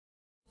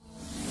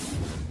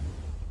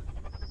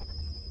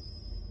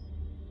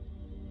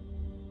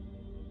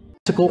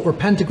pentacle or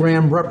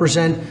pentagram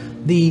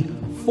represent the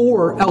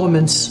 4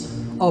 elements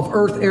of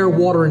earth, air,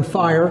 water, and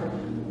fire,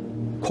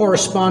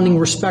 corresponding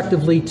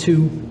respectively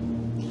to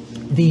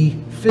the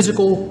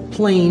physical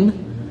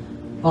plane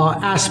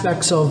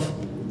aspects of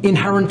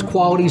inherent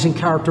qualities and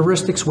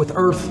characteristics with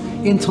earth,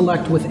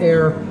 intellect with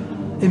air,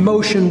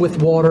 emotion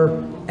with water,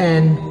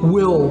 and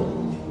will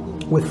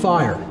with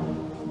fire.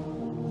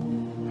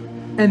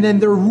 And then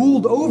they're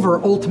ruled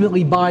over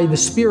ultimately by the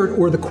spirit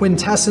or the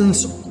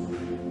quintessence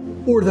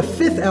or the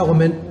 5th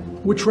element,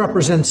 which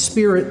represents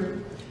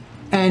spirit.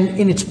 And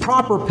in its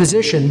proper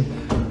position,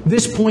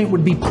 this point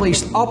would be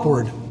placed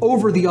upward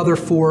over the other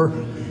 4,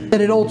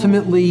 that it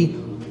ultimately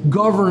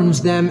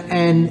governs them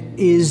and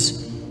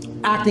is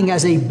acting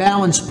as a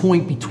balance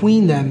point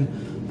between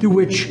them, through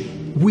which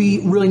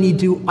we really need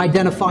to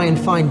identify and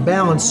find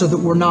balance so that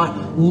we're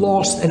not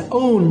lost and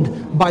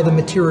owned by the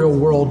material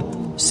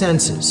world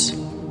senses.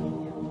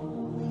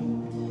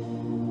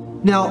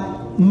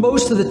 Now,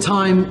 most of the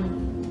time,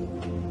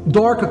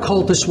 dark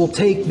occultists will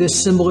take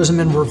this symbolism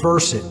and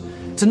reverse it.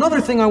 It's another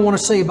thing I want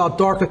to say about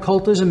dark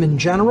occultism in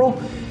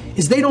general,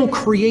 is they don't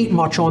create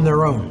much on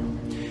their own.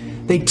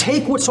 They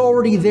take what's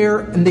already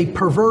there and they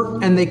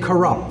pervert and they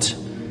corrupt.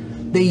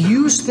 They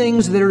use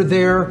things that are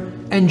there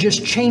and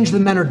just change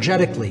them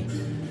energetically.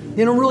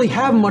 They don't really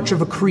have much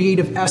of a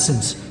creative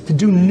essence to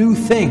do new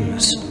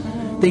things.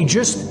 They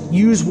just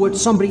use what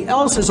somebody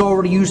else has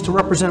already used to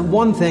represent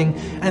one thing,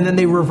 and then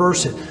they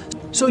reverse it.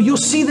 So you'll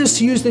see this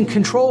used in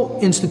control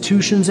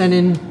institutions and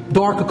in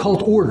dark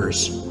occult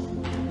orders.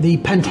 The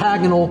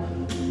pentagonal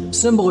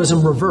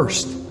symbolism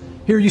reversed.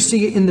 Here you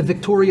see it in the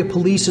Victoria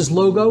Police's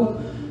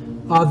logo.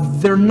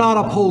 They're not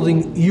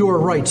upholding your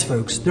rights,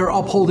 folks. They're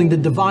upholding the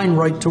divine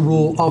right to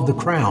rule of the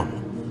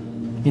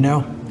crown. You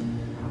know,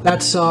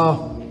 that's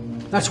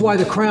why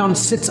the crown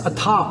sits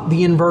atop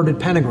the inverted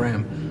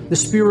pentagram. The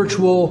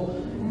spiritual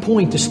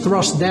point is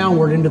thrust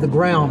downward into the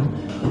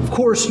ground. Of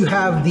course, you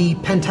have the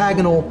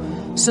pentagonal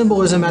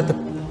symbolism at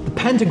the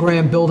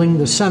pentagram building,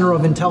 the center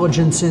of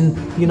intelligence in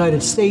the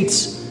United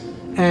States,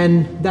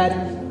 and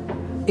that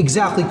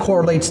exactly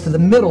correlates to the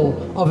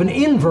middle of an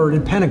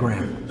inverted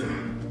pentagram.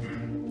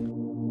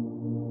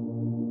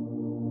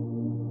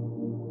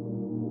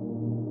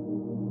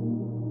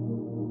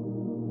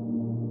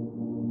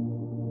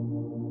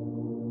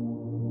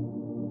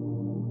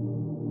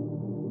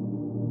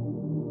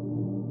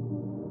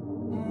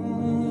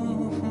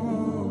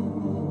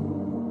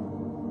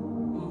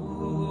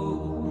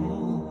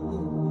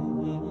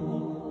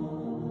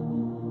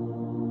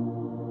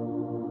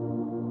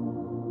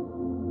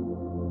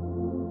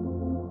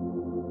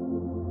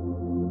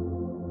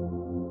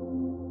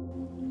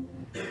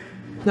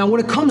 Now,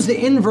 when it comes to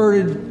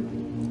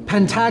inverted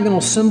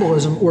pentagonal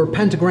symbolism or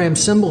pentagram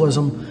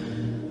symbolism,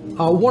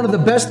 one of the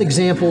best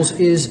examples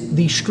is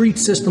the street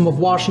system of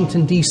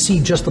Washington, D.C.,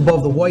 just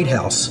above the White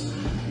House.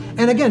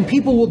 And again,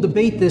 people will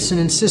debate this and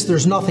insist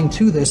there's nothing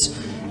to this,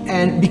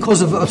 and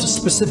because of a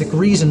specific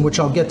reason, which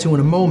I'll get to in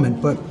a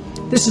moment. But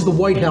this is the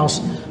White House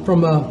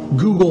from a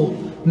Google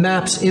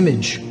Maps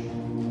image,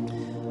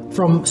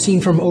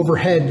 seen from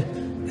overhead.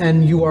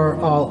 And you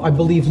are, I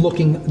believe,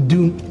 looking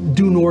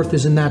due north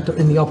is in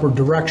the upward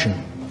direction.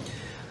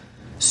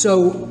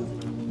 So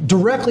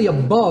directly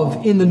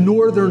above, in the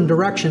northern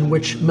direction,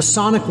 which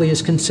Masonically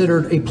is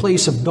considered a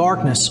place of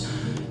darkness,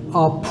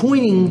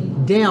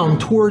 pointing down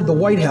toward the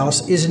White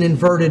House is an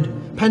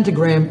inverted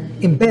pentagram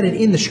embedded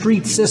in the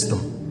street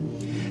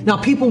system. Now,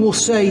 people will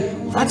say,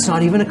 well, that's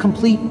not even a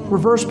complete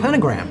reverse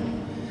pentagram.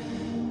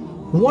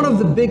 One of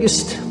the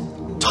biggest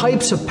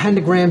types of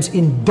pentagrams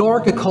in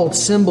dark occult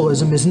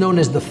symbolism is known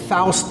as the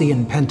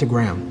Faustian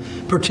pentagram,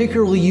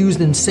 particularly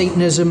used in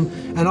Satanism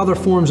and other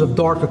forms of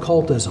dark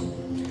occultism.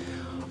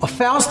 A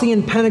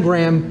Faustian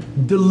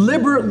pentagram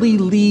deliberately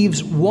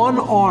leaves one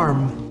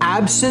arm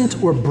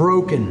absent or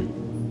broken.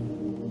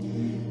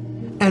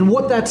 And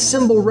what that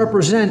symbol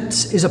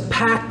represents is a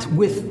pact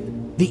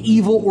with the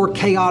evil or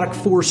chaotic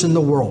force in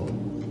the world.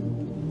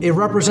 It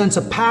represents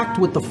a pact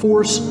with the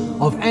force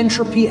of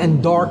entropy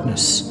and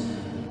darkness,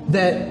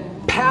 that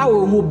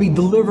power will be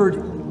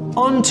delivered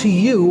unto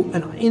you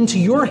and into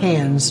your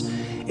hands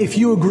if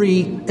you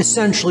agree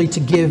essentially to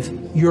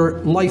give your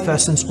life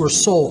essence or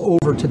soul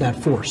over to that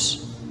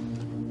force.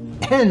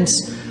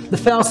 Hence, the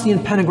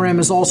Faustian pentagram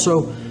is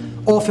also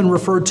often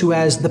referred to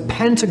as the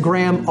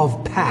pentagram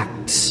of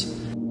pacts.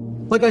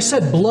 Like I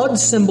said, blood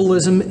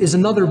symbolism is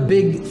another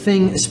big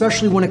thing,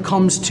 especially when it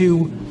comes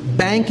to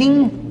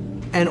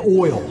banking and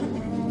oil.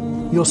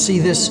 You'll see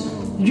this.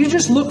 You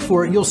just look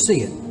for it, you'll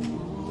see it.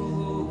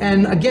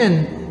 And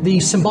again, the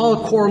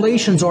symbolic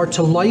correlations are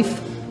to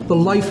life, the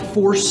life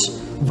force,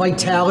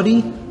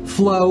 vitality,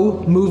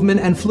 flow, movement,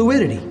 and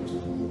fluidity.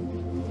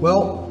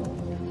 Well,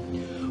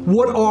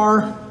 what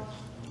are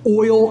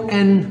oil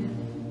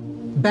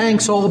and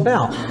banks all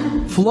about?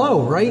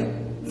 Flow, right?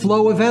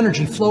 Flow of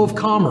energy, flow of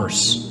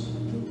commerce.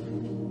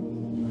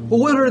 Well,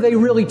 what are they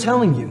really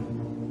telling you?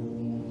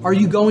 Are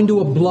you going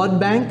to a blood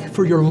bank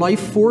for your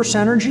life force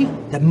energy?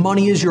 That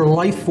money is your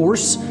life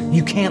force.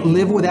 You can't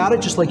live without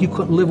it, just like you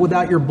couldn't live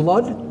without your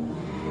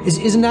blood.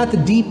 Isn't that the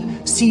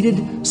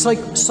deep-seated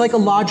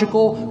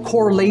psychological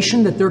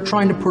correlation that they're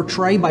trying to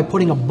portray by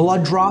putting a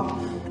blood drop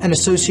and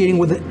associating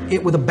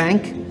it with a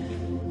bank?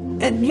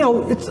 And, you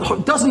know,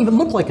 it doesn't even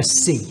look like a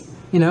C,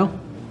 you know?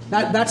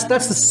 That's the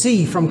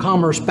C from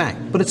Commerce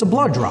Bank, but it's a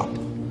blood drop.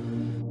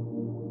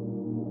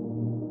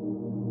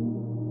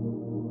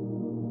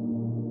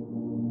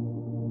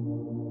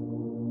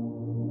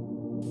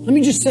 Let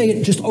me just say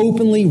it just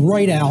openly,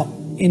 right out,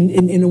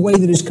 in a way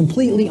that is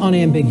completely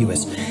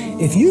unambiguous.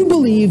 If you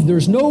believe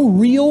there's no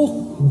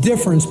real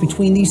difference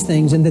between these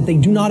things and that they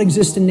do not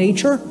exist in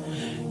nature,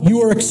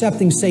 you are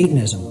accepting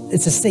Satanism.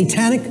 It's a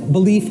satanic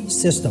belief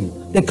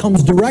system that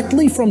comes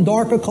directly from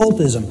dark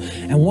occultism.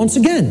 And once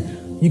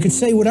again, you could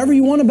say whatever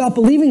you want about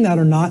believing that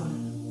or not.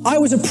 I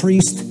was a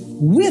priest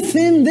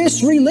within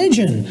this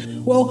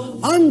religion. Well,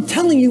 I'm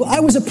telling you, I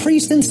was a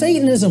priest in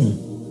Satanism.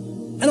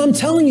 And I'm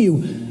telling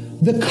you,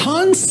 the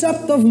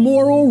concept of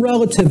moral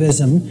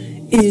relativism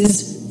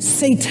is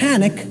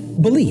satanic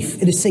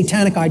belief. It is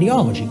satanic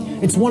ideology.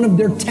 It's one of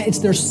it's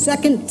their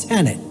second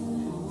tenet.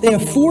 They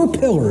have 4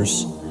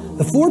 pillars.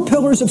 The 4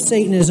 pillars of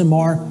Satanism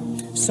are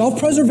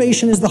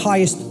self-preservation is the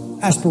highest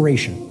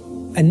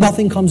aspiration, and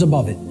nothing comes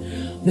above it.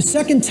 The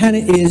second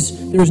tenet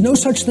is there is no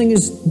such thing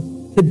as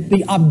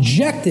the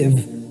objective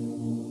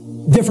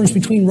difference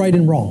between right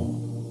and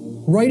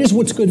wrong. Right is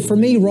what's good for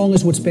me, wrong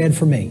is what's bad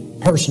for me,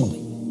 personally.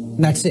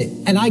 And that's it.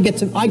 And I get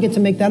to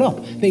make that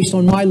up based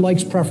on my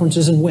likes,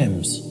 preferences, and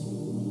whims.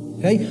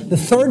 Okay? The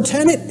third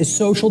tenet is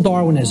social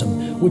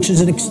Darwinism, which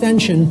is an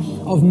extension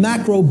of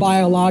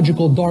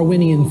macrobiological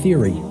Darwinian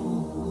theory.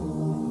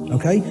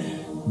 Okay?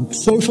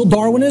 Social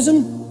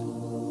Darwinism,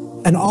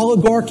 an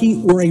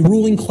oligarchy or a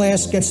ruling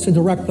class gets to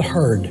direct the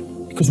herd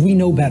because we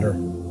know better.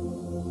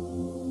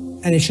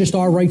 And it's just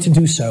our right to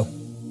do so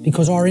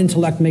because our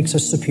intellect makes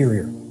us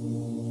superior.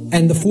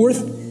 And the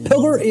fourth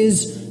pillar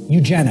is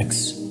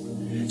eugenics.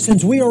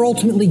 Since we are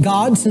ultimately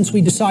God, since we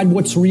decide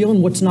what's real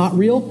and what's not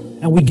real,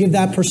 and we give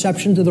that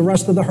perception to the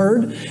rest of the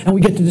herd, and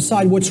we get to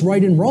decide what's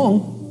right and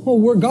wrong, well,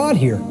 we're God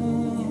here.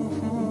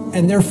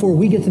 And therefore,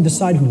 we get to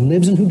decide who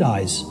lives and who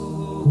dies.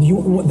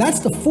 That's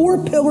the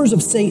 4 pillars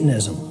of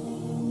Satanism.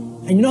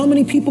 And you know how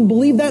many people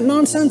believe that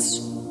nonsense?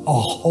 A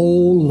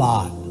whole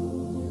lot.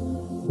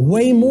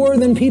 Way more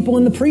than people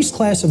in the priest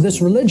class of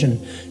this religion,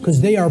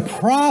 because they are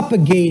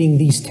propagating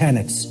these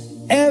tenets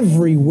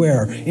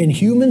everywhere in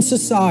human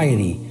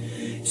society.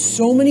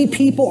 So many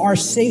people are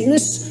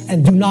Satanists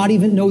and do not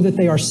even know that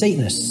they are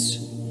Satanists.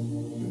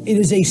 It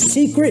is a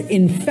secret,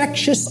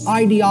 infectious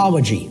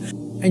ideology.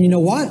 And you know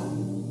what?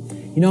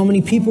 You know how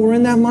many people are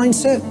in that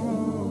mindset?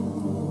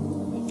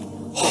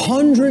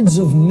 Hundreds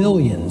of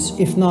millions,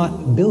 if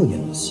not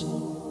billions,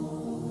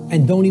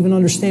 and don't even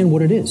understand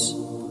what it is.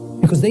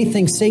 Because they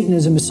think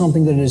Satanism is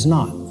something that it is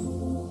not.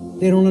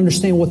 They don't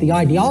understand what the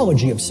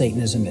ideology of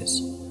Satanism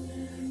is.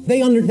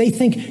 They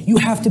think you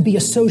have to be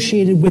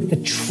associated with the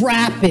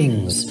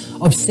trappings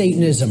of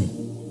Satanism,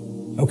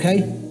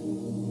 okay?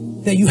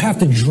 That you have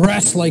to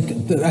dress like,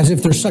 as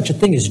if there's such a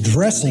thing as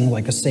dressing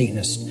like a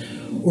Satanist.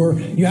 Or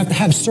you have to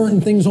have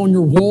certain things on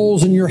your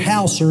walls in your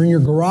house or in your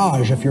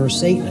garage if you're a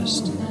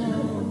Satanist.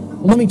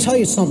 Well, let me tell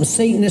you something.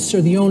 Satanists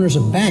are the owners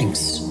of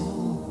banks.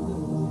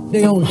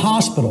 They own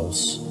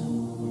hospitals.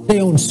 They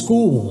own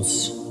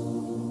schools.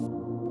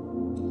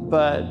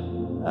 But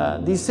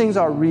these things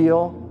are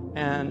real,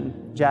 and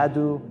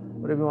jadoo,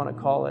 whatever you want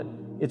to call it,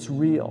 it's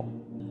real.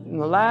 In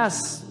the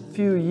last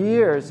few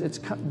years, it's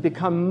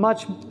become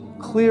much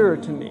clearer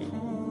to me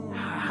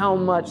how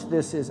much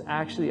this is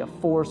actually a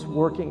force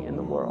working in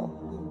the world.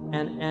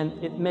 And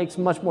it makes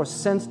much more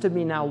sense to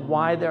me now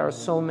why there are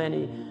so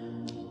many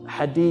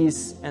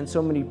hadiths and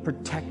so many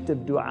protective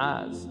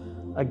du'as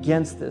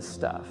against this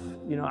stuff.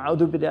 You know,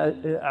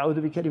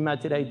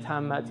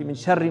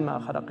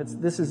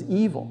 this is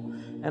evil.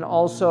 And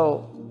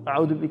also,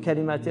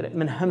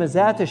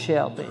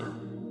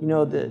 you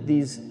know,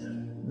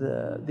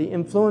 the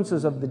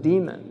influences of the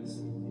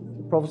demons.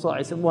 The Prophet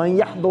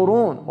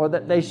ﷺ, or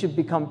that they should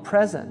become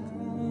present.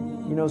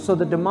 You know, so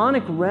the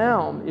demonic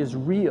realm is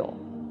real.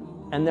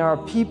 And there are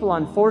people,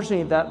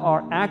 unfortunately, that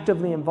are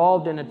actively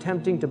involved in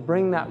attempting to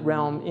bring that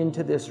realm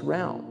into this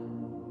realm.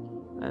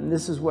 And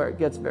this is where it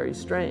gets very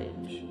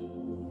strange.